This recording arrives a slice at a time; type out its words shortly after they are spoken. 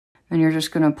And you're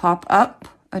just gonna pop up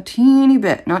a teeny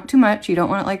bit, not too much. You don't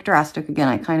want it like drastic. Again,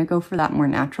 I kind of go for that more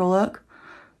natural look.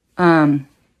 And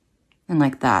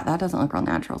like that. That doesn't look real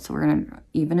natural, so we're gonna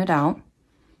even it out.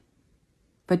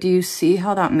 But do you see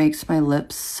how that makes my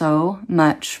lips so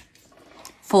much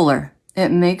fuller?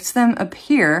 It makes them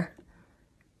appear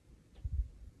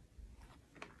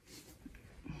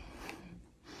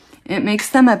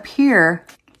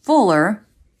fuller,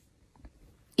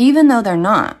 even though they're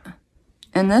not.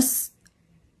 And this,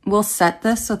 we'll set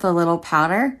this with a little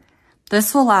powder.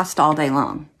 This will last all day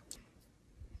long.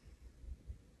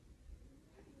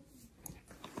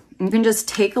 You can just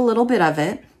take a little bit of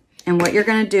it, and what you're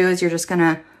gonna do is you're just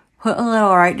gonna put a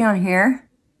little right down here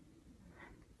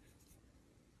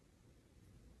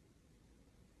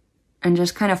and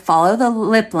just kind of follow the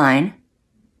lip line.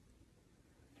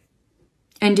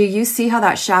 And do you see how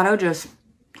that shadow just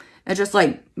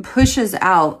like pushes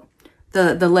out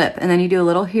the lip, and then you do a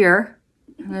little here,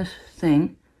 this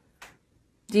thing.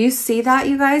 Do you see that,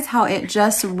 you guys? How it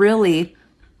just really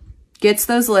gets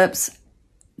those lips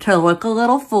to look a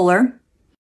little fuller.